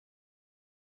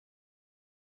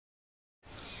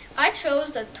I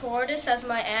chose the tortoise as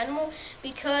my animal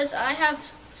because I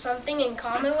have something in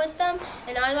common with them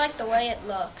and I like the way it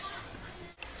looks.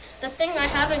 The thing I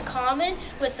have in common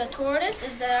with the tortoise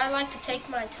is that I like to take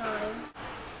my time.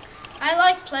 I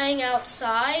like playing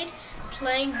outside,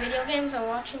 playing video games and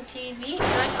watching TV, and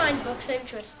I find books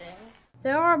interesting.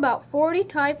 There are about 40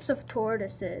 types of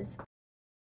tortoises.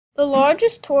 The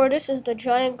largest tortoise is the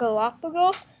giant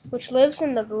Galapagos, which lives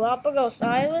in the Galapagos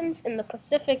Islands in the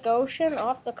Pacific Ocean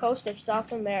off the coast of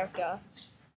South America.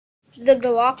 The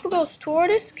Galapagos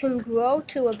tortoise can grow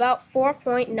to about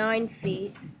 4.9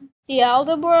 feet. The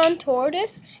Aldebaran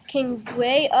tortoise can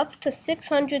weigh up to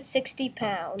 660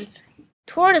 pounds.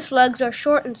 Tortoise legs are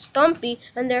short and stumpy,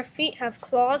 and their feet have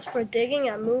claws for digging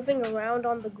and moving around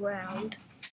on the ground.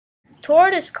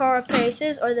 Tortoise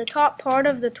carapaces, or the top part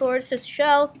of the tortoise's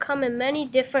shell, come in many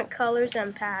different colors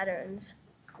and patterns.